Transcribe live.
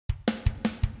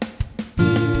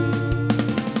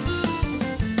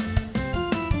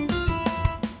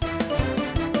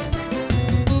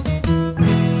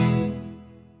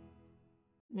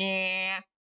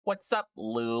What's up,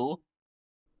 Lou?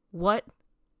 What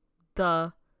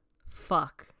the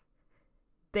fuck?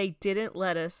 They didn't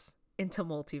let us into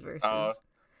multiverses.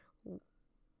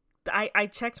 I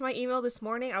checked my email this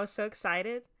morning. I was so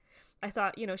excited. I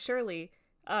thought, surely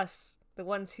us, the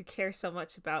ones who care so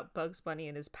much about Bugs Bunny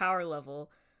and his power level,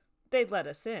 they'd let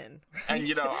us in. Right?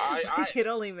 And I it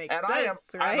only makes and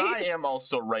sense, right? And I am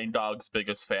also Rain Dog's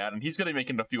biggest fan, and he's gonna be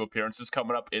making a few appearances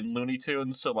coming up in Looney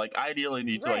Tunes. So like, I ideally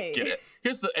need to like get it.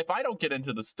 If I don't get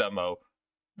into this demo,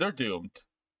 they're doomed.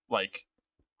 Like,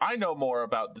 I know more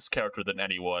about this character than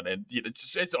anyone, and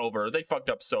it's over. They fucked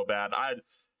up so bad.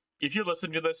 If you're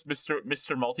listening to this,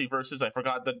 Mr. Multiverses, I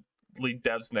forgot the lead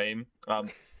dev's name.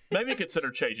 Maybe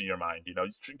consider changing your mind.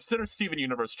 Consider Steven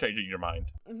Universe changing your mind.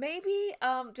 Maybe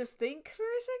just think for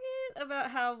a second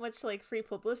about how much like free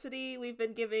publicity we've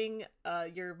been giving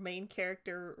your main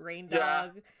character Rain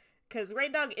Dog, because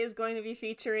Rain Dog is going to be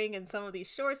featuring in some of these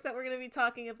shorts that we're going to be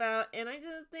talking about, and I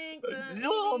just think that it's a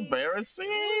little embarrassing.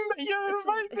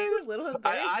 It's a little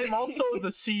embarrassing. I'm also the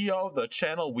CEO of the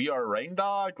channel We Are Rain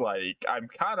Dog. Like, I'm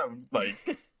kind of like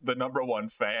the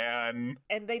 #1 fan.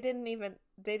 And they didn't even let us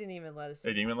in. They didn't even let us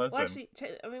in. Well, actually,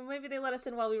 maybe they let us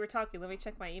in while we were talking. Let me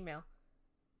check my email.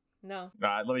 No.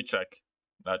 Let me check.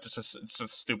 Just a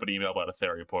stupid email about a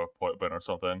theory appointment or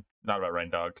something. Not about Rain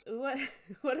Dog. What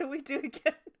did we do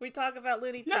again? We talk about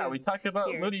Looney Tunes. Yeah, we talk about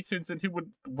Looney Tunes and who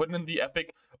would win in the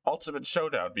epic ultimate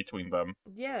showdown between them.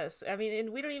 Yes, I mean,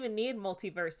 and we don't even need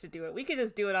multiverse to do it. We could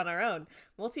just do it on our own.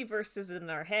 Multiverse is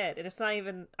in our head, and it's not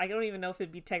even. I don't even know if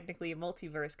it'd be technically a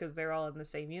multiverse because they're all in the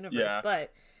same universe. Yeah.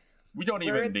 But we don't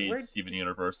even need Steven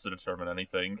Universe to determine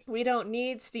anything. We don't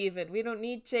need Steven. We don't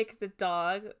need Jake the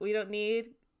dog. We don't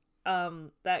need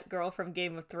that girl from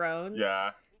Game of Thrones.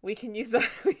 Yeah. We can use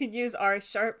our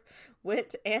sharp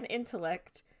wit and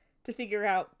intellect to figure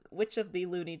out which of the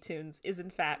Looney Tunes is in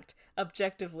fact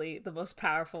objectively the most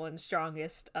powerful and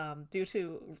strongest, due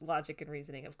to logic and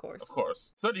reasoning, of course. Of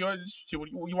course. So do you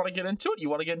want to get into it? You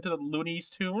want to get into the Looney's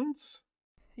Tunes?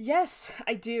 Yes,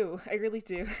 I do. I really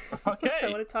do. Okay. I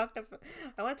want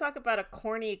to talk about a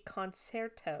Corny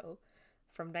Concerto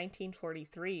from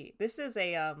 1943. This is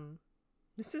a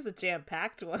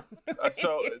jam-packed one.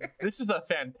 This is a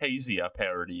Fantasia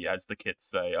parody, as the kids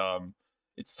say.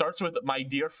 It starts with my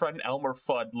dear friend Elmer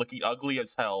Fudd looking ugly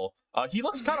as hell. He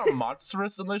looks kind of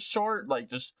monstrous in this short, like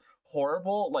just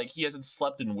horrible. Like he hasn't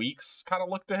slept in weeks. Kind of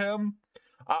look to him.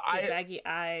 Baggy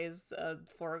eyes,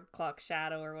 4 o'clock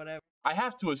shadow or whatever. I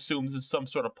have to assume this is some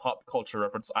sort of pop culture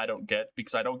reference I don't get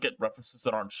because I don't get references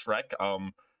that aren't Shrek.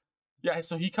 Yeah.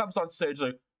 So he comes on stage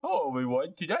like, "Oh,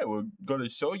 everyone, today we're gonna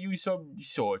show you some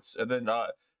shorts," and then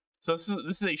so this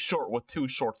is a short with 2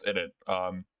 shorts in it.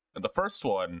 And the first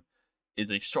one is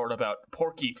a short about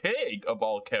Porky Pig of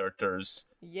all characters.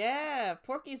 Yeah,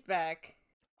 Porky's back.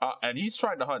 And he's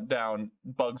trying to hunt down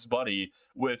Bugs Bunny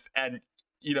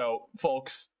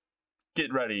folks,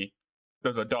 get ready.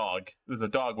 There's a dog. There's a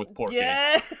dog with Porky.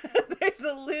 Yeah, there's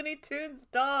a Looney Tunes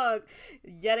dog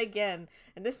yet again,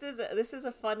 and this is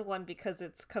a fun one because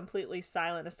it's completely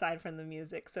silent aside from the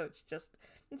music. So it's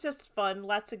just fun.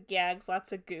 Lots of gags,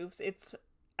 lots of goofs.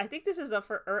 I think this is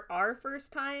our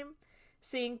first time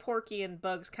seeing Porky and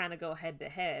Bugs kind of go head to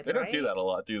head. They don't do that a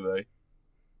lot, do they?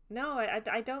 No,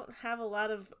 I don't have a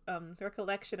lot of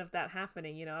recollection of that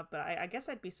happening. But I guess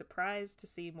I'd be surprised to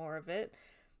see more of it.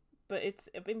 But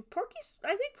I think Porky's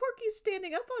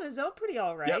standing up on his own pretty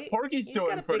all right. Yeah, Porky's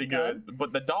doing pretty good.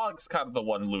 But the dog's kind of the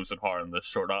one losing heart in this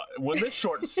short. When this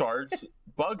short starts,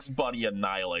 Bugs Bunny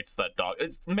annihilates that dog.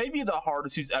 It's maybe the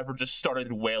hardest he's ever just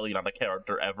started wailing on a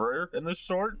character ever in this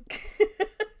short.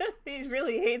 He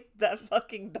really hates that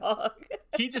fucking dog.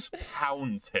 He just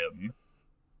pounds him.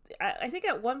 I think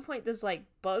at one point does like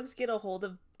Bugs get a hold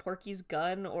of Porky's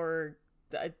gun, or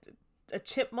a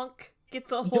chipmunk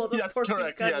gets a hold of Porky's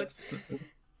correct, gun. Yes.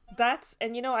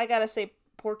 I gotta say,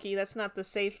 Porky, that's not the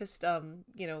safest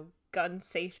gun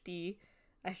safety.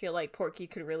 I feel like Porky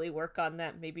could really work on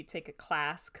that, maybe take a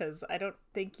class, because I don't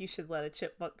think you should let a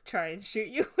chipmunk try and shoot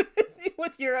you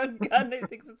with your own gun. I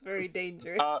think it's very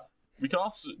dangerous.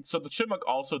 The chipmunk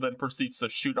also then proceeds to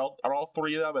shoot all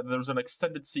 3 of them, and there's an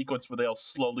extended sequence where they'll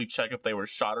slowly check if they were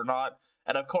shot or not.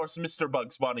 And of course, Mr.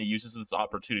 Bugs Bunny uses this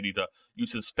opportunity to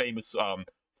use his famous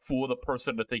fool the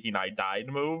person into thinking I died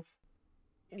move.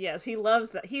 Yes, he loves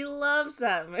that. He loves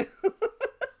that move.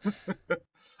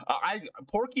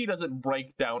 Porky doesn't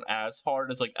break down as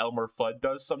hard as like Elmer Fudd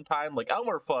does sometimes. Like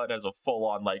Elmer Fudd has a full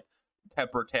on like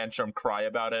temper tantrum cry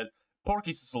about it.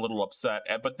 Porky's just a little upset,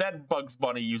 but then Bugs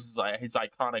Bunny uses his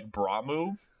iconic bra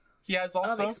move. he has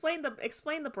also. Explain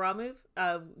the bra move,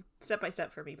 step by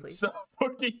step for me, please. So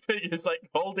Porky Pig is like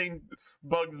holding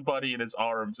Bugs Bunny in his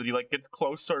arms, and he like gets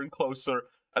closer and closer,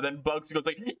 and then Bugs goes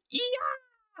like, yeah!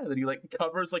 And then he like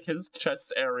covers like his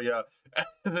chest area,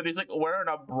 and then he's like wearing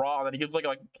a bra, and then he gives like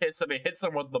a kiss, and he hits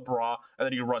him with the bra, and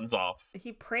then he runs off.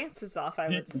 He prances off, I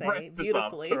would say,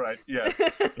 beautifully. Correct,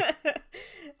 yes.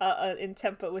 In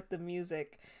tempo with the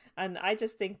music. And I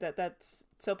just think that that's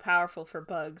so powerful for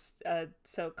Bugs,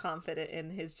 so confident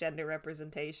in his gender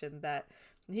representation that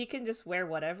he can just wear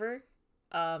whatever.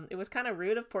 It was kind of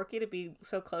rude of Porky to be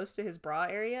so close to his bra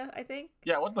area, I think.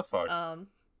 Yeah, what the fuck?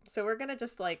 So we're gonna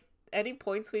just like, any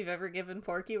points we've ever given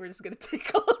Porky, we're just gonna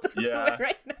take all of those away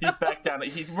right now. He's back down.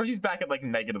 He's back at like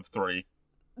 -3.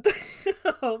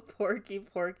 Oh, Porky.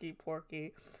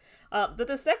 But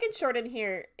the second short in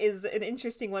here is an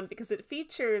interesting one because it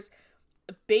features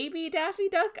baby Daffy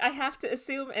Duck, I have to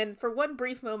assume, and for one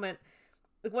brief moment,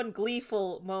 one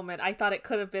gleeful moment, I thought it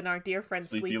could have been our dear friend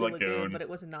Sleepy Lagoon, but it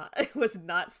was not. It was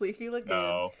not Sleepy Lagoon.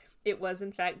 No. It was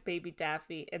in fact baby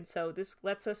Daffy, and so this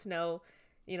lets us know,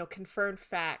 confirmed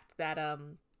fact that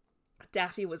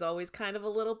Daffy was always kind of a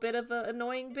little bit of an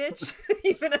annoying bitch,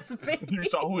 even as a baby. He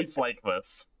was always like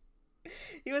this.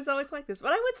 He was always like this.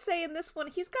 But I would say in this one,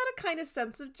 he's got a kind of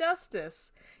sense of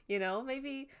justice.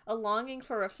 Maybe a longing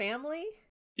for a family.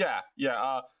 Yeah.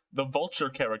 The vulture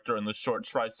character in the short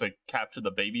tries to capture the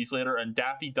babies later, and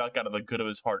Daffy Duck, out of the good of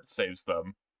his heart, saves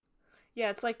them. Yeah,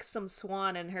 it's like some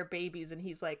swan and her babies, and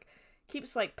he's like,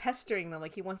 keeps like pestering them,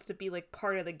 like he wants to be like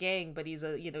part of the gang, but he's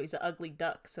he's an ugly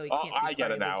duck, so he can't be part of the gang. I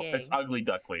get it now. It's Ugly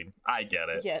Duckling. I get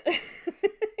it.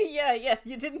 Yeah. yeah.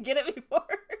 You didn't get it before.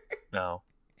 No.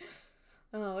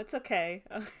 Oh, it's okay.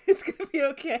 It's gonna be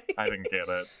okay. I didn't get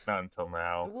it. Not until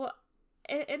now. Well,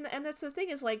 and that's the thing,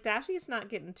 is like Daffy's not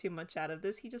getting too much out of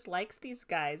this. He just likes these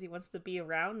guys. He wants to be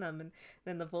around them, and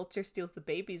then the vulture steals the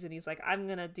babies, and he's like, I'm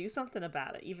gonna do something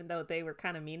about it, even though they were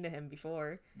kind of mean to him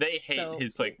before. They hate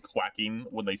his like quacking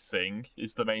when they sing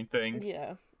is the main thing.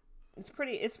 Yeah. It's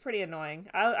pretty annoying.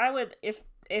 I would,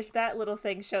 if that little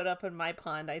thing showed up in my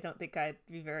pond, I don't think I'd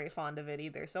be very fond of it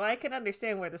either. So I can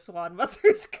understand where the swan mother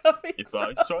is coming from. If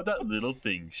I saw that little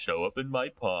thing show up in my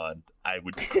pond, I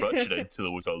would crush it until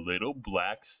it was a little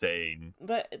black stain.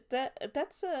 But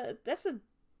that's a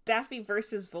Daffy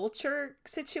versus Vulture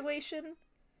situation.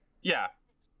 Yeah.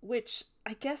 Which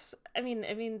I guess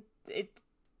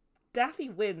Daffy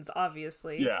wins,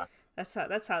 obviously. Yeah.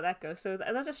 That's how that goes. So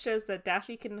that just shows that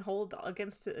Daffy can hold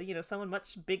against someone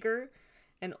much bigger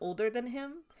and older than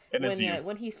him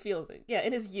when he feels it. Yeah,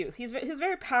 in his youth, he's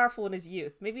very powerful in his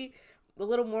youth. Maybe a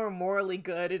little more morally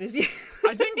good in his youth.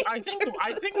 I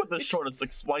think what the short has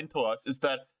explained to us is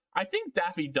that I think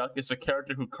Daffy Duck is a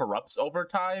character who corrupts over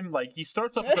time. Like, he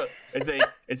starts off as a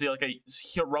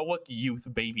heroic youth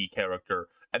baby character,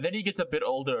 and then he gets a bit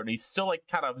older, and he's still like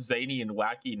kind of zany and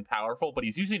wacky and powerful, but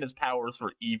he's using his powers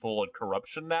for evil and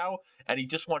corruption now, and he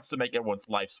just wants to make everyone's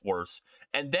lives worse.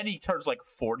 And then he turns like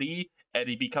 40, and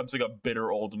he becomes like a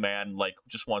bitter old man, like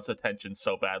just wants attention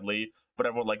so badly, but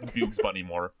everyone likes Bugs Bunny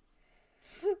more.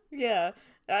 Yeah,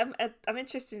 I'm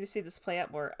interested to see this play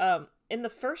out more. In the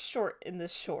first short,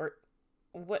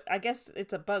 what I guess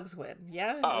it's a Bugs win.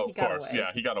 Yeah. Oh, of course. Away.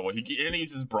 Yeah, he got away. He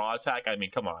uses bra attack. I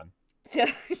mean, come on. Yeah,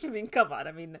 come on.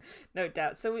 I mean, no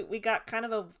doubt. So we got kind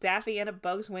of a Daffy and a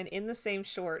Bugs win in the same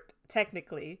short,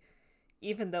 technically,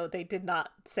 even though they did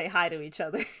not say hi to each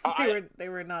other. They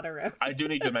were not around. I do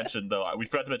need to mention, though, we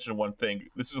forgot to mention one thing.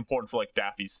 This is important for like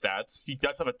Daffy's stats. He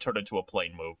does have a turn into a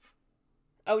plane move.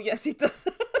 Oh yes, he does.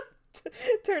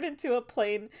 Turn into a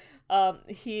plane.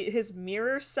 His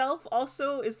mirror self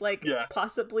also is like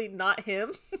possibly not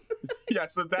him. Yeah,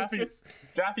 so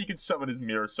Daffy can summon his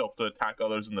mirror self to attack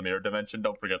others in the mirror dimension.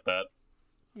 Don't forget that.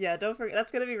 Yeah, don't forget.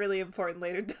 That's gonna be really important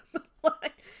later down the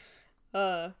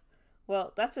line.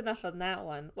 Well, that's enough on that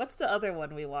one. What's the other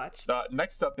one we watched?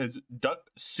 Next up is Duck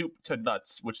Soup to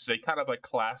Nuts, which is a kind of a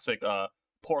classic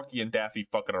Porky and Daffy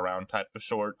fucking around type of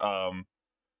short.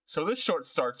 So this short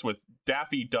starts with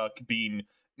Daffy Duck being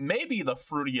maybe the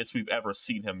fruitiest we've ever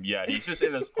seen him yet. He's just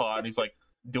in his pond, he's like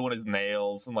doing his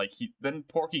nails, and like then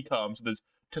Porky comes with his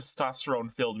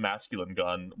testosterone-filled masculine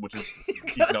gun, which is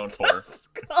he's known for.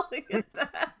 Calling it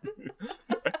that.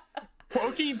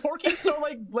 Porky's so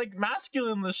like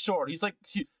masculine in this short. He's like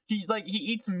he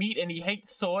eats meat and he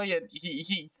hates soy, and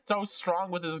he's so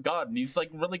strong with his gun. He's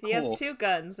like really cool. He has 2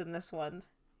 guns in this one.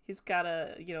 He's got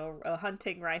a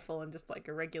hunting rifle and just like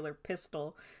a regular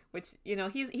pistol, which he came.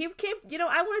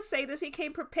 I want to say this. He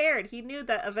came prepared. He knew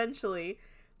that eventually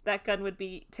that gun would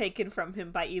be taken from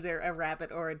him by either a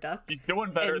rabbit or a duck. He's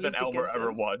doing better than Elmer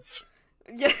ever was.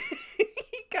 Yeah,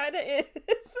 kind of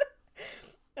is.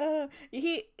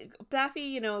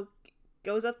 Daffy,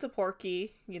 goes up to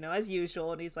Porky, as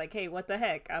usual, and he's like, "Hey, what the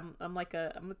heck? I'm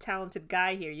a talented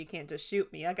guy here. You can't just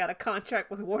shoot me. I got a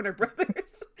contract with Warner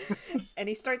Brothers." And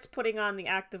he starts putting on the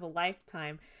act of a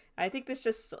lifetime. I think this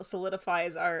just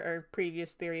solidifies our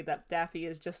previous theory that Daffy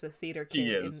is just a theater kid.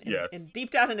 He is, yes. And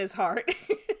deep down in his heart.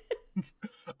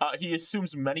 He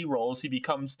assumes many roles. He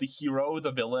becomes the hero,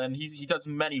 the villain. He does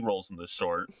many roles in this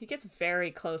short. He gets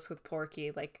very close with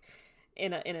Porky, like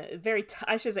in a very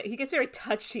I should say he gets very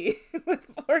touchy with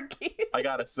Porky. I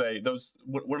gotta say, those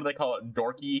what do they call it?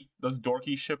 Dorky? Those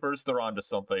dorky shippers? They're onto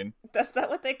something. That's that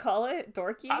what they call it?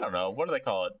 Dorky? I don't know. What do they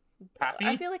call it? Paffy?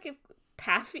 I feel like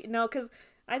Paffy. No, because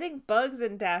I think Bugs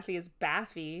and Daffy is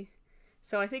Baffy.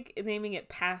 So I think naming it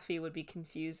Paffy would be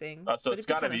confusing. So it's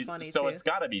gotta be funny so too. It's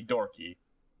gotta be dorky.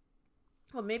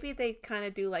 Well, maybe they kind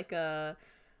of do like a,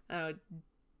 I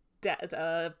don't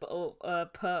know,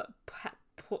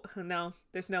 no,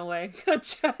 there's no way. I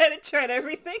tried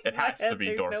everything. It has to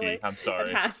be dorky. I'm sorry.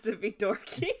 It has to be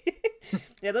dorky.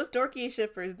 Yeah, those dorky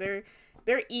shippers, they're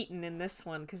eaten in this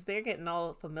one because they're getting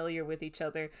all familiar with each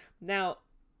other. Now,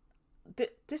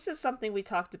 this is something we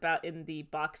talked about in the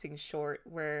boxing short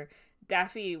where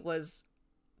Daffy was,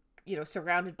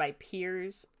 surrounded by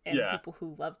peers and people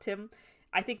who loved him.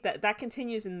 I think that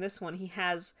continues in this one. He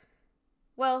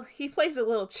plays a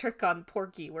little trick on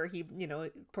Porky where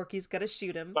Porky's gonna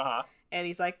shoot him. Uh-huh. And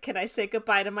he's like, "Can I say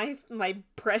goodbye to my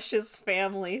precious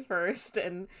family first?"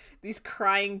 And these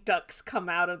crying ducks come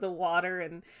out of the water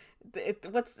and he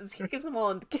gives them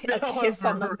all a kiss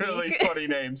on the really beak. Funny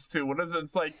names too. What is it?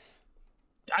 It's like,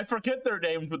 I forget their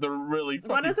names, but they're really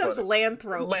funny. One of them's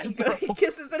Lanthrope. He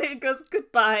kisses it and he goes,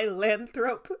 "Goodbye,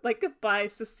 Lanthrope." Like, "Goodbye,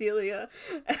 Cecilia."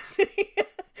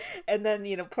 And then,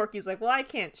 Porky's like, "Well, I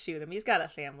can't shoot him. He's got a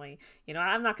family.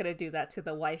 I'm not going to do that to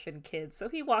the wife and kids." So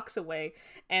he walks away.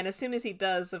 And as soon as he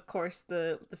does, of course,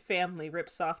 the family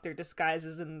rips off their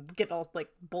disguises and get all, like,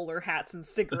 bowler hats and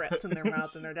cigarettes in their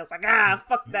mouth. And they're just like,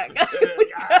 fuck that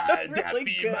guy.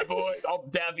 Daffy and my boy. Oh,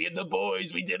 Daffy and the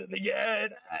boys. We did it again.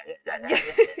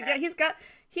 Yeah, he's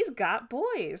got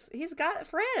boys. He's got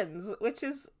friends, which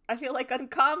is, I feel like,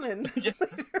 uncommon. Yeah.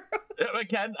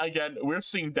 Again, we're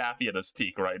seeing Daffy at his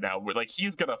peak right now. We're like,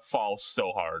 he's gonna fall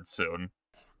so hard soon.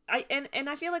 I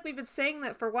feel like we've been saying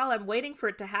that for a while. I'm waiting for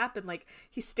it to happen. Like,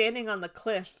 he's standing on the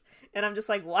cliff, and I'm just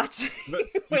like watching,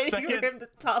 waiting for him to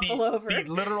topple over. The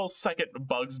literal second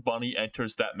Bugs Bunny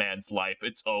enters that man's life,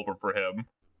 it's over for him.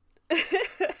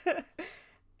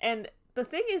 And the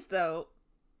thing is, though,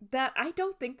 that I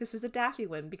don't think this is a Daffy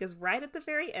win, because right at the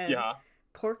very end,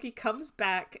 Porky comes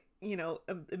back,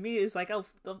 immediately is like,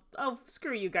 oh,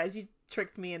 screw you guys, you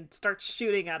tricked me, and starts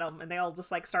shooting at them, and they all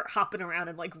just, like, start hopping around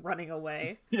and, like, running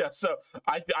away. Yeah, so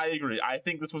I agree. I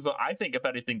think if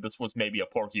anything, this was maybe a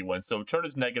Porky win, so turn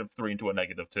his -3 into a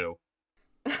 -2.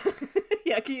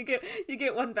 Yeah, you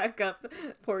get one back up,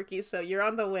 Porky, so you're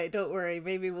on the way, don't worry,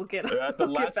 maybe we'll get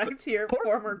back to your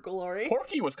former glory.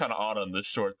 Porky was kind of odd on this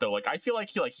short, though. Like, I feel like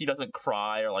he doesn't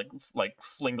cry or like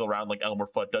fling around like Elmer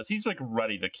Fudd does. He's like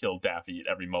ready to kill Daffy at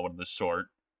every moment in this short.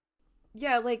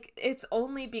 Yeah, like, it's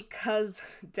only because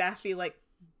Daffy, like,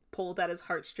 pulled at his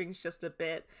heartstrings just a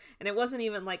bit, and it wasn't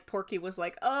even like Porky was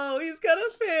like, "Oh, he's got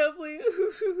a family."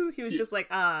 He was just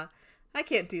like, I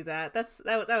can't do that.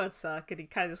 That would suck. And he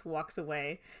kind of just walks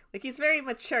away. Like, he's very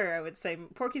mature, I would say.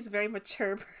 Porky's a very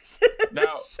mature person.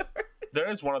 Now, there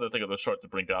is one other thing of the short to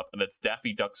bring up, and it's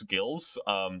Daffy Duck's gills.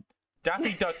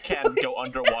 Daffy Duck can go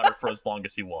underwater for as long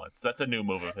as he wants. That's a new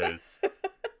move of his.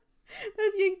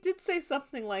 You did say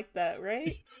something like that,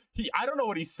 right? I don't know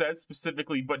what he said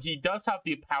specifically, but he does have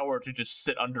the power to just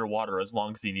sit underwater as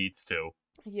long as he needs to.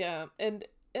 Yeah, and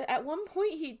at one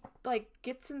point he, like,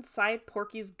 gets inside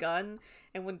Porky's gun,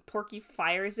 and when Porky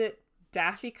fires it,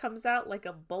 Daffy comes out like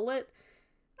a bullet.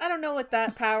 I don't know what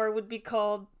that power would be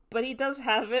called, but he does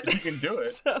have it. He can do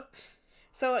it.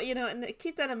 So, and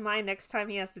keep that in mind next time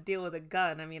he has to deal with a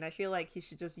gun. I mean, I feel like he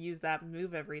should just use that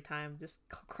move every time. Just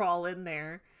crawl in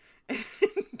there and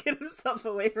get himself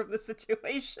away from the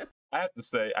situation. I have to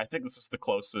say, I think this is the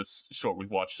closest short we've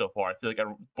watched so far. I feel like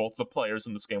both the players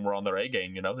in this game were on their A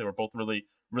game, They were both really,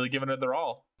 really giving it their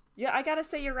all. Yeah, I gotta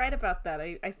say you're right about that.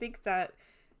 I think that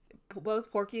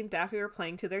both Porky and Daffy were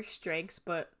playing to their strengths,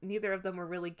 but neither of them were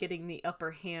really getting the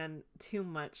upper hand too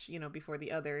much, before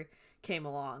the other came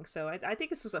along. So I think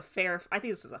this was a fair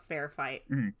fight.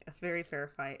 Mm-hmm. A very fair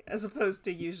fight, as opposed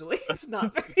to usually it's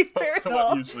not very fair at all.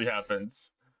 What usually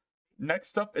happens.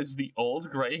 Next up is the Old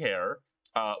Grey Hare,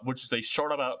 which is a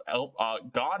short about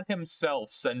God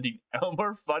himself sending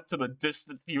Elmer Fudd to the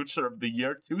distant future of the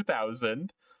year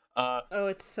 2000. Oh,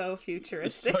 it's so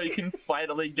futuristic. So you can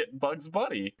finally get Bugs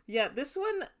Bunny. Yeah, this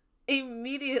one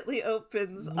immediately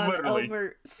opens on Literally.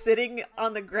 Elmer sitting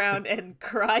on the ground and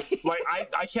crying. Like,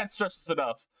 I can't stress this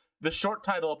enough. The short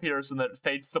title appears and then it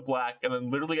fades to black, and then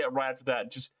literally right after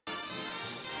that, just...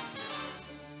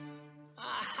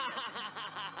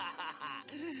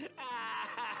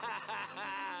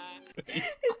 He's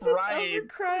crying. Elmer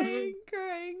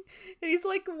crying. And he's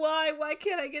like, why? Why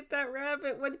can't I get that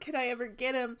rabbit? When can I ever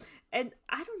get him? And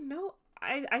I don't know.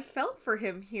 I felt for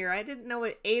him here. I didn't know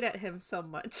it ate at him so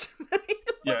much.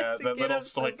 Yeah, that little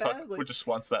soy cock who just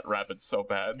wants that rabbit so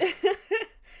bad.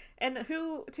 And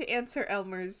who to answer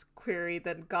Elmer's query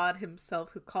than God himself,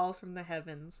 who calls from the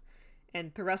heavens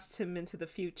and thrusts him into the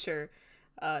future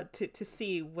to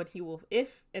see when he will,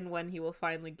 if and when he will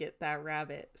finally get that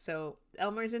rabbit. So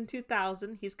Elmer's in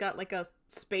 2000. He's got like a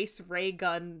space ray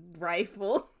gun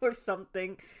rifle or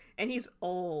something, and he's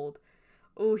old.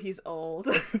 Ooh, he's old.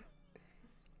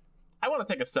 I want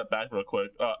to take a step back real quick,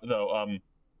 though. I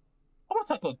want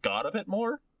to talk about God a bit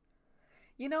more.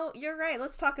 You know, you're right.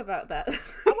 Let's talk about that. I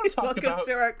want to talk Welcome about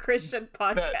to our Christian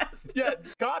podcast. Yeah,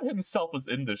 God himself was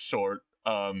in this short,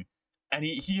 and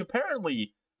he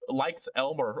apparently likes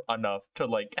Elmer enough to,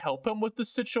 like, help him with the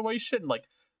situation, like,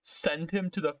 send him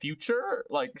to the future,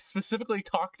 like, specifically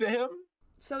talk to him.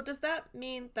 So does that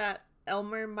mean that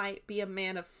Elmer might be a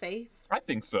man of faith? I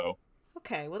think so.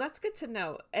 Okay, well, that's good to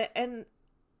know. And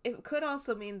it could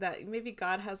also mean that maybe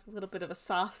God has a little bit of a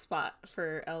soft spot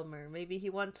for Elmer. Maybe he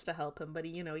wants to help him, but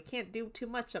he can't do too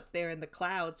much up there in the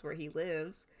clouds where he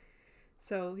lives.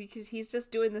 So he's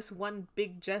just doing this one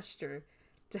big gesture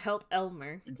to help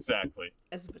Elmer. Exactly.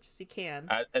 As much as he can.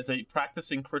 As a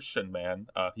practicing Christian man,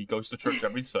 he goes to church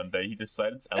every Sunday. He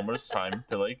decides it's Elmer's time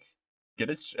to, like, get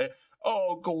his...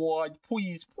 Oh, God,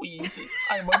 please,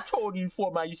 I'm atoning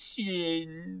for my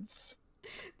sins.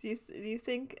 Do you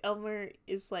think Elmer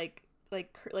is like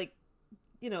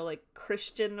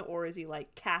Christian, or is he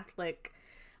like Catholic,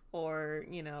 or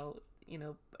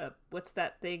what's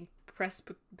that thing,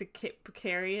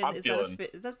 Presbyterian?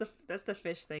 That's the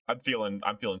fish thing. I'm feeling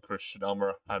Christian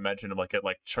Elmer. I imagine him like at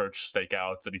like church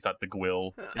stakeouts, and he's at the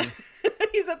Gwill.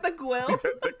 He's at the Gwill. He's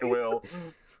at the Gwill.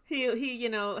 He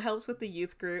helps with the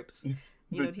youth groups.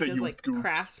 He does like groups.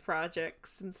 Crafts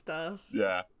projects and stuff.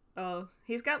 Yeah. Oh,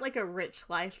 he's got like a rich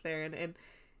life there, and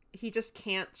he just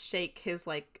can't shake his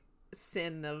like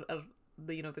sin of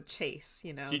the the chase.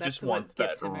 He that's just wants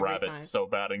that rabbit so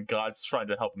bad, and God's trying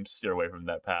to help him steer away from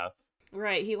that path.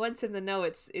 Right, he wants him to know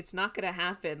it's not gonna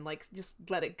happen. Like, just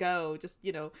let it go. Just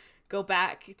go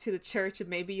back to the church, and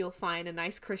maybe you'll find a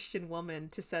nice Christian woman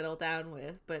to settle down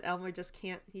with. But Elmer just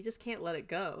can't. He just can't let it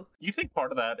go. You think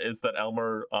part of that is that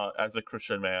Elmer, as a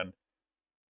Christian man,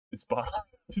 is bottom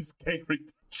his gay revenge.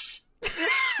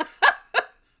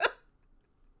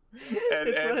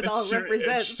 It's what it all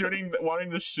represents.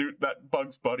 Wanting to shoot that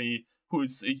Bugs Bunny,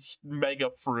 who's a mega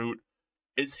fruit,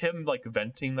 is him like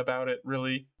venting about it.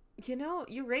 Really,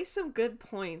 you raised some good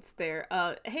points there.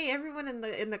 Hey, everyone in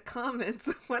the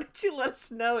comments, why don't you let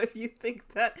us know if you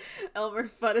think that Elmer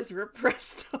Fudd is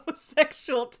repressed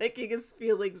homosexual, taking his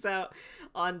feelings out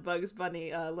on Bugs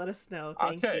Bunny? Let us know.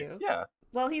 Thank you. Yeah.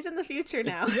 Well, he's in the future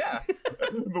now. Yeah.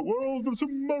 The world of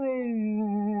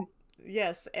tomorrow.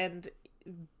 Yes, and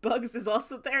Bugs is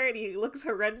also there, and he looks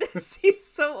horrendous. He's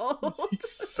so old.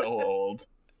 He's so old.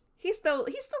 He's still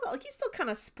kind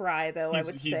of spry, though. I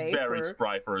would say he's very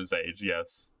spry for his age.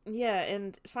 Yes. Yeah,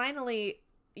 and finally,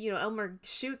 Elmer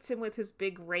shoots him with his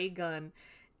big ray gun,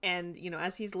 and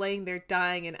as he's laying there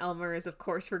dying, and Elmer is of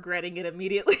course regretting it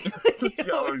immediately, like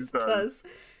he always does.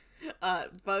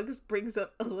 Bugs brings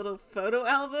up a little photo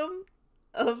album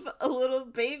of a little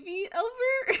baby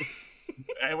Elmer,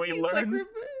 and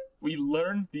we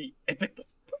learn the epic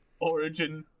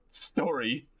origin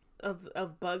story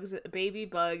of Bugs, baby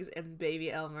Bugs, and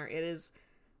baby Elmer. It is,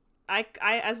 I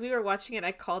as we were watching it,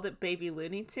 I called it Baby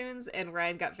Looney Tunes, and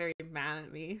Ryan got very mad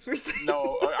at me for saying.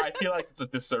 No, I feel like it's a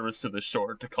disservice to the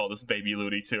short to call this Baby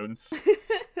Looney Tunes.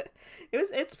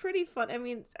 It's pretty fun. I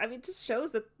mean, it just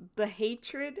shows that the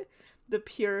hatred, the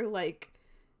pure, like,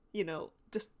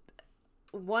 just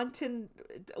wanting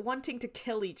to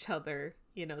kill each other,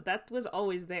 that was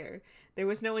always there. There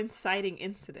was no inciting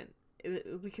incident.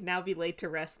 We can now be laid to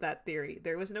rest that theory.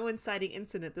 There was no inciting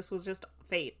incident. This was just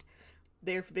fate.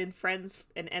 They've been friends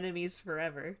and enemies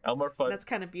forever. Elmer Fudd. That's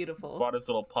kind of beautiful. Bought his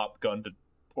little pop gun to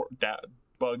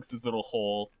Bugs' little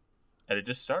hole, and it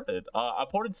just started.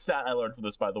 Important stat I learned from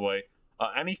this, by the way.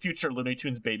 Any future Looney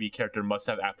Tunes baby character must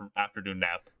have afternoon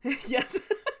nap. Yes.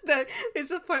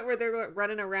 There's a point where they're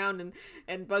running around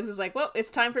and Bugs is like, well, it's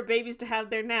time for babies to have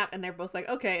their nap. And they're both like,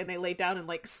 okay. And they lay down and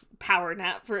like power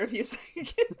nap for a few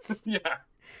seconds. Yeah.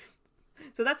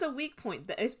 So that's a weak point.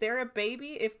 If they're a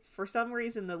baby, if for some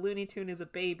reason the Looney Tune is a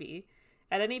baby,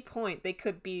 at any point they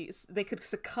could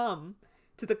succumb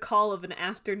to the call of an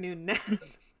afternoon nap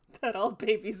that all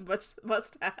babies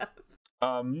must have.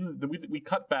 We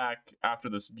cut back after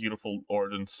this beautiful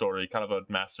origin story, kind of a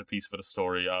masterpiece for the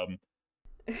story.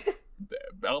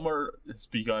 Elmer has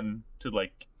begun to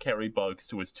like carry Bugs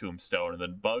to his tombstone, and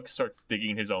then Bugs starts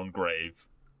digging his own grave.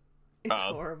 It's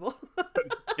horrible.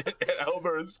 And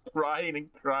Elmer is crying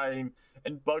and crying,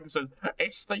 and Bugs says,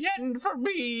 "It's the end for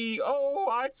me!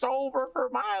 Oh, it's over for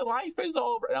my life is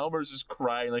over!" And Elmer's just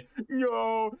crying like,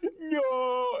 "No,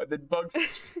 no!" And then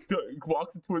Bugs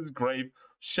walks into his grave,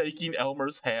 shaking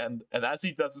Elmer's hand, and as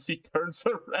he does this, he turns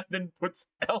around and puts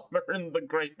Elmer in the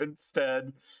grave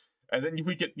instead. And then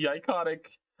we get the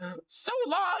iconic, "So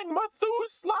long,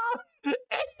 Methuselah!"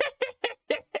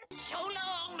 So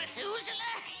long,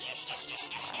 Methuselah!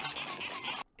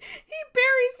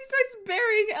 He starts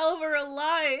burying Elmer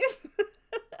alive.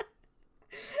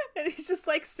 And he's just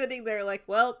like sitting there like,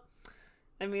 well,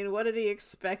 I mean, what did he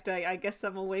expect? I guess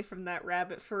I'm away from that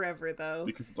rabbit forever, though.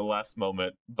 Because at the last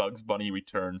moment, Bugs Bunny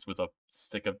returns with a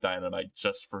stick of dynamite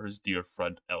just for his dear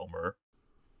friend Elmer.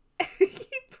 he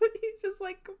just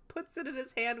like puts it in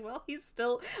his hand while he's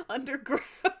still underground.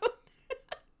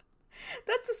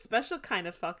 That's a special kind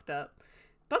of fucked up.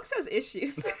 Bugs has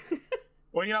issues.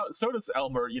 Well, so does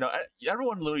Elmer.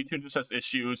 Everyone in Looney Tunes just has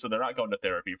issues, so they're not going to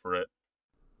therapy for it.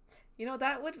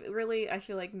 That would really, I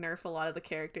feel like, nerf a lot of the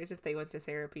characters if they went to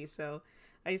therapy, so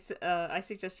I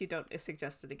suggest you don't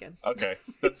suggest it again. Okay,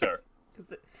 that's fair.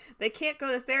 Because they can't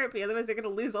go to therapy, otherwise they're going to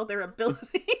lose all their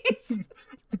abilities.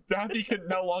 Daddy can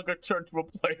no longer turn to a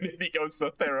plane if he goes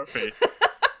to therapy.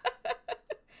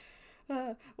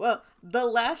 Well, the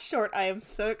last short I am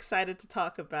so excited to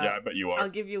talk about. Yeah, I bet you are. I'll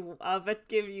give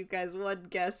you guys one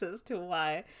guess as to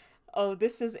why. Oh,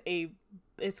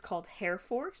 it's called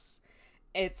Hare-Force.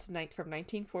 It's from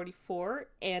 1944,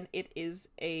 and it is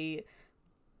a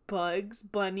Bugs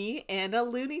Bunny and a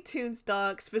Looney Tunes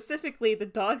dog. Specifically, the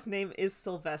dog's name is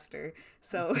Sylvester.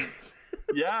 So,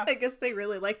 yeah, I guess they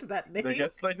really liked that name. I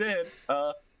guess they did.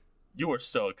 You were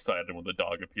so excited when the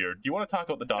dog appeared. Do you want to talk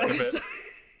about the dog a bit?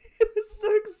 I was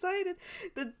so excited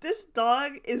that this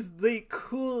dog is the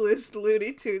coolest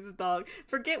Looney Tunes dog.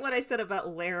 Forget what I said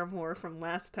about Larimore from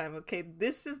last time, okay?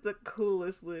 This is the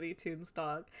coolest Looney Tunes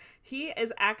dog. He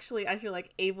is actually, I feel like,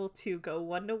 able to go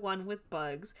one-to-one with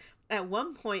Bugs. At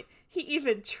one point, he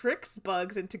even tricks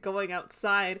Bugs into going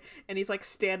outside, and he's like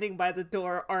standing by the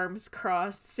door, arms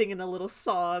crossed, singing a little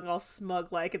song, all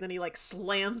smug-like, and then he like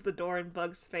slams the door in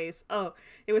Bugs' face. Oh,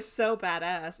 it was so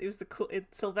badass. It was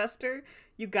Sylvester,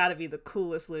 you gotta be the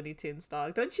coolest Looney Tunes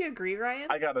dog. Don't you agree, Ryan?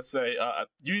 I gotta say,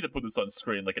 you need to put this on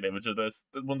screen, like an image of this.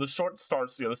 When the short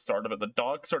starts, the start of it, the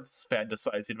dog starts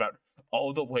fantasizing about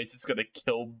all the ways it's gonna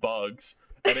kill Bugs.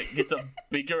 And it gets a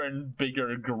bigger and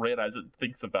bigger grin as it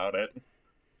thinks about it.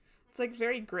 It's like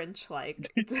very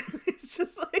Grinch-like. It's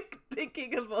just like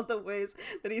thinking of all the ways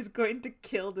that he's going to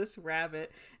kill this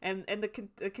rabbit. And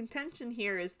the contention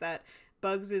here is that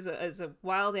Bugs is a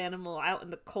wild animal out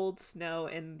in the cold snow,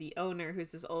 and the owner,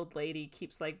 who's this old lady,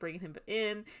 keeps like bringing him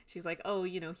in. She's like, "Oh,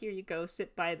 here you go,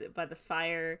 sit by the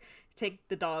fire, take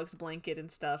the dog's blanket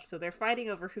and stuff." So they're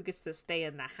fighting over who gets to stay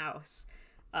in the house.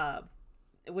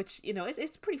 Which,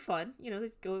 it's pretty fun.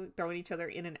 They go throwing each other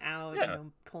in and out, yeah.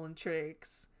 Pulling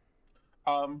tricks.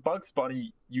 Bugs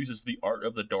Bunny uses the art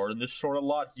of the door in this short a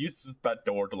lot. He uses that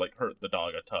door to like hurt the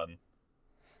dog a ton.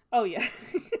 Oh yeah.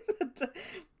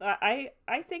 I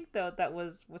think though that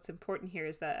was what's important here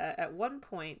is that at one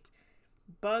point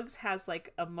Bugs has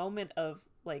like a moment of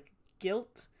like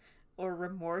guilt or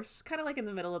remorse, kind of like in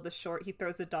the middle of the short. He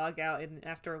throws the dog out, and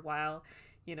after a while,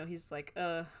 he's like,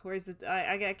 where's the...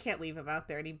 I can't leave him out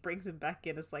there. And he brings him back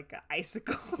in as, like, an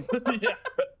icicle.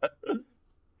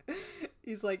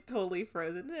 He's, like, totally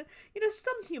frozen.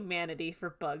 Some humanity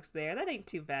for Bugs there. That ain't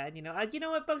too bad, You know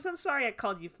what, Bugs? I'm sorry I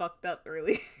called you fucked up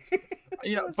earlier.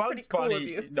 Bugs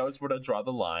Bunny knows where to draw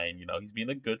the line. He's being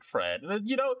a good friend. And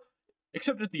then,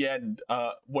 except at the end,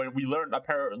 when we learned,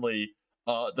 apparently,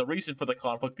 the reason for the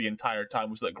conflict the entire time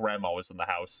was that Grandma was in the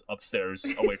house upstairs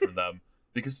away from them.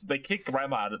 Because they kick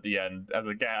Grandma out at the end as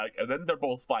a gag, and then they're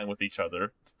both fine with each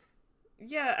other.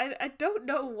 Yeah, I don't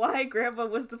know why Grandma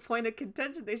was the point of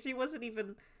contention there. She wasn't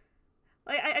even...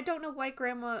 I don't know why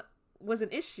Grandma was an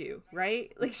issue,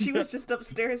 right? Like, she was just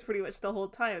upstairs pretty much the whole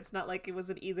time. It's not like it was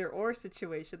an either or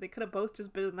situation. They could have both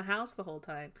just been in the house the whole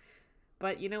time.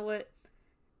 But you know what?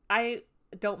 I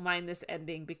don't mind this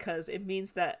ending because it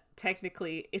means that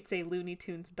technically it's a Looney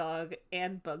Tunes dog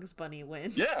and Bugs Bunny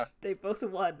win. Yeah. They both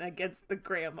won against the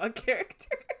grandma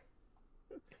character.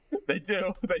 They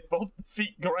do. They both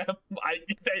defeat Grandma.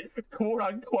 They quote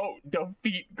unquote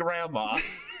defeat Grandma.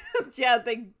 Yeah,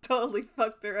 they totally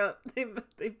fucked her up. They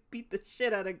beat the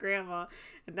shit out of Grandma,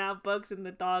 and now Bugs and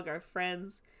the dog are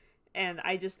friends. And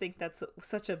I just think that's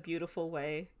such a beautiful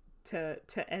way to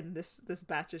end this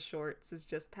batch of shorts, is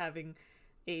just having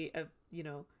a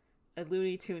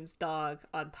Looney Tunes dog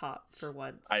on top for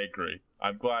once. I agree.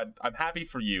 I'm happy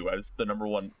for you as the number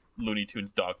one Looney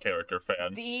Tunes dog character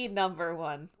fan. The number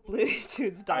one Looney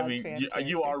Tunes dog fan.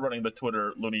 You are running the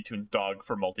Twitter Looney Tunes dog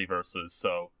for multiverses,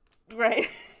 so right.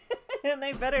 And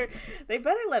they better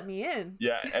let me in.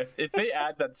 Yeah, if they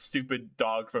add that stupid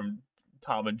dog from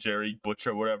Tom and Jerry, Butch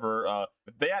or whatever,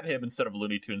 if they add him instead of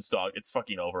Looney Tunes dog, it's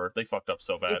fucking over. They fucked up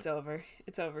so bad.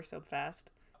 It's over so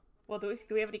fast. Well, do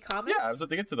we have any comments? Yeah, I was going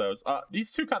to get to those.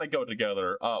 These two kind of go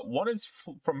together. One is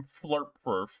from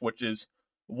Flirtproof, which is,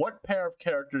 what pair of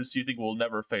characters do you think will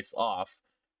never face off?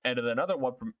 And then another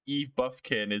one from Eve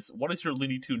Buffkin is, what is your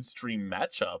Looney Tunes dream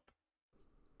matchup?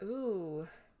 Ooh.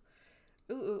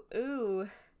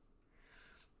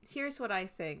 Here's what I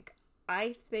think.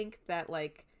 I think that,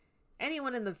 like,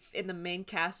 anyone in the main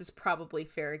cast is probably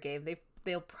fair game.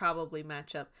 They'll probably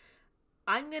match up.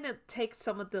 I'm gonna take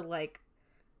some of the, like,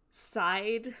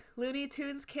 side Looney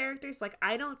Tunes characters. Like,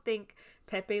 I don't think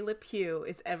Pepe Le Pew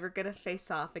is ever gonna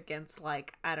face off against,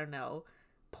 like, I don't know,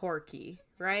 Porky,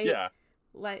 right? Yeah.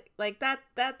 Like that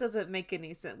doesn't make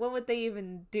any sense. What would they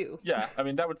even do? Yeah, I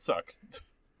mean, that would suck.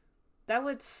 That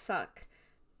would suck.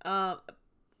 What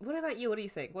about you? What do you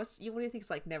think? What do you think is,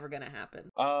 like, never gonna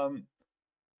happen? I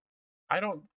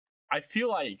feel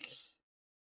like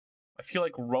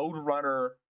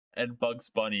Roadrunner and Bugs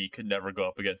Bunny could never go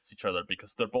up against each other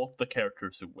because they're both the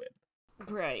characters who win.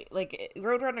 Right. Like,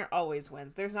 Roadrunner always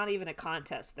wins. There's not even a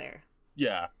contest there.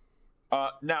 Yeah.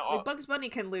 Now, like, Bugs Bunny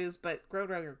can lose, but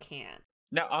Roadrunner can't.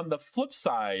 Now, on the flip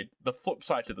side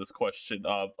to this question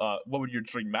of what would your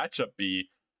dream matchup be?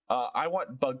 I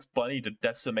want Bugs Bunny to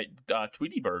decimate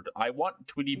Tweety Bird. I want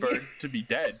Tweety Bird to be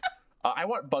dead. I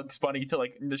want Bugs Bunny to,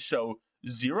 like, to show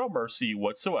zero mercy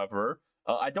whatsoever.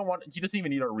 He doesn't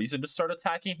even need a reason to start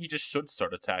attacking. He just should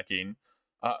start attacking.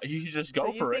 He should just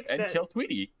go for it and kill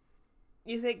Tweety.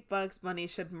 You think Bugs Bunny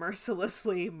should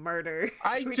mercilessly murder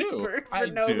I Tweety do. Bird for I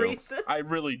no do. reason? I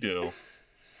really do.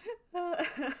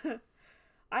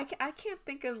 I can't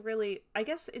think of really, I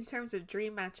guess in terms of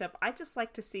dream matchup, I just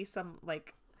like to see some,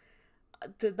 like,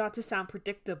 not to sound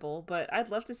predictable, but I'd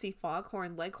love to see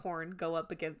Foghorn Leghorn go up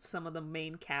against some of the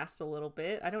main cast a little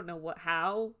bit. I don't know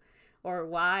how or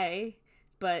why,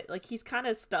 but, like, he's kind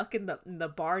of stuck in the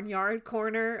barnyard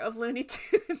corner of Looney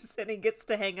Tunes, and he gets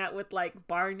to hang out with, like,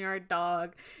 Barnyard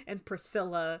Dog and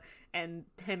Priscilla and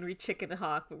Henry Chicken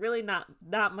Hawk, but really not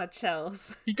much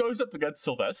else. He goes up against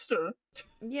Sylvester.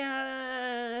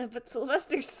 Yeah, but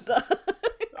Sylvester sucks.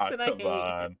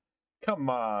 Come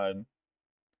on.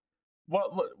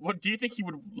 What do you think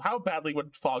how badly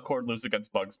would Foghorn lose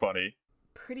against Bugs Bunny?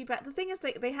 Pretty bad. The thing is,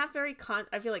 they have very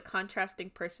I feel like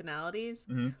contrasting personalities.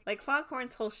 Mm-hmm. Like,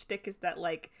 Foghorn's whole shtick is that,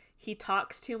 like, he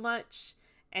talks too much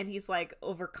and he's, like,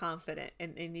 overconfident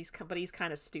and he's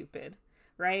kind of stupid,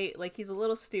 right? Like, he's a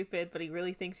little stupid, but he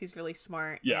really thinks he's really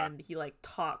smart. Yeah. And he, like,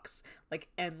 talks, like,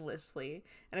 endlessly.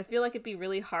 And I feel like it'd be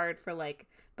really hard for, like,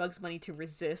 Bugs Bunny to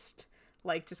resist,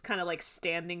 like, just kind of, like,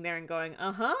 standing there and going,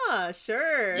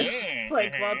 sure. Yeah.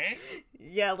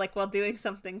 While doing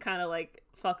something kind of, like,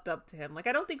 fucked up to him. Like,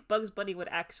 I don't think Bugs Bunny would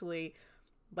actually,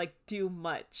 like, do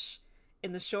much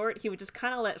in the short. He would just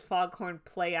kind of let Foghorn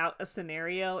play out a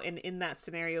scenario, and in that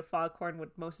scenario, Foghorn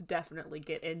would most definitely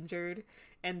get injured,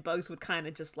 and Bugs would kind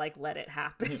of just, like, let it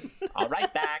happen. All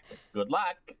right, back. Good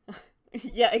luck.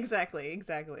 Yeah, exactly.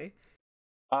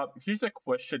 Here's a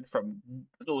question from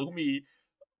Gloomy.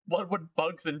 What would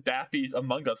Bugs and Daffy's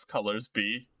Among Us colors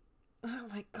be? Oh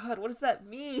my god, what does that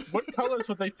mean? What colors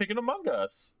would they pick in Among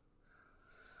Us?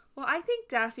 Well, I think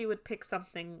Daffy would pick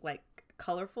something, like,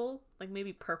 colorful, like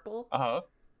maybe purple. Uh-huh.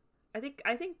 I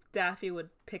think Daffy would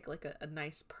pick, like, a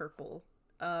nice purple.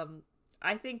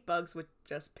 I think Bugs would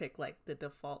just pick, like, the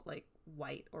default, like,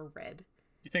 white or red.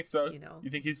 You think so? You know? You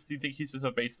think he's just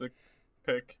a basic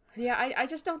pick? Yeah, I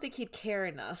just don't think he'd care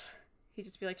enough. He'd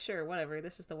just be like, sure, whatever,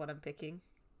 this is the one I'm picking.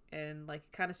 And, like,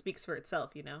 it kind of speaks for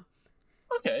itself, you know?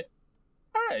 Okay.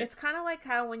 All right. It's kind of like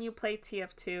how when you play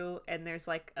TF2 and there's,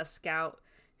 like, a scout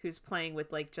who's playing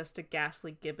with like just a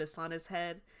ghastly gibbous on his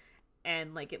head,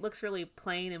 and like it looks really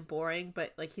plain and boring,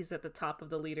 but like he's at the top of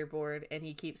the leaderboard and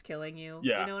he keeps killing you.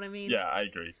 Yeah. You know what I mean? Yeah, I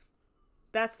agree.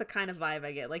 That's the kind of vibe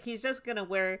I get. Like he's just gonna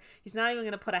he's not even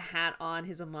gonna put a hat on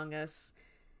his Among Us.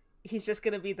 He's just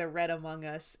gonna be the red Among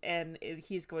Us, and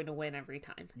he's going to win every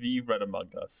time. The red Among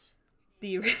Us.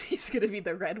 He's gonna be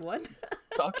the red one.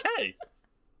 Okay.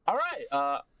 All right.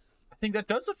 I think that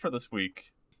does it for this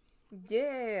week.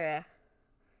 Yeah.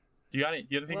 Do you have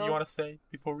anything you want to say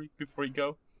before we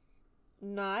go?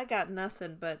 No, I got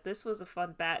nothing, but this was a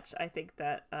fun batch. I think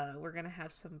that we're going to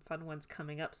have some fun ones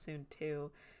coming up soon,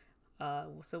 too.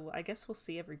 So I guess we'll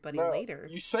see everybody later.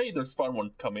 You say there's fun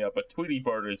one coming up, but Tweety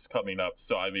Bird is coming up,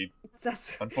 so I mean,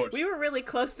 we were really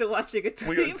close to watching a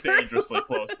Tweety Bird. We were dangerously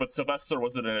close, but Sylvester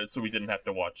wasn't in it, so we didn't have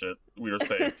to watch it. We were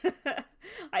saved.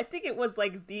 I think it was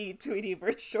like the Tweety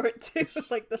Bird short, too,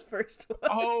 like the first one.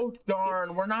 Oh,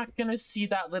 darn. We're not going to see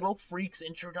that little freak's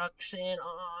introduction.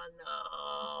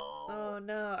 Oh, no. Oh,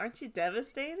 no. Aren't you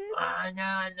devastated? Oh, no.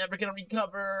 I'm never going to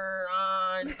recover.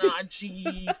 Oh, no.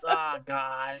 Jeez. Oh,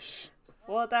 gosh.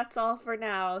 Well, that's all for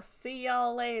now. See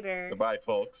y'all later. Goodbye,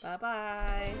 folks.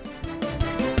 Bye-bye.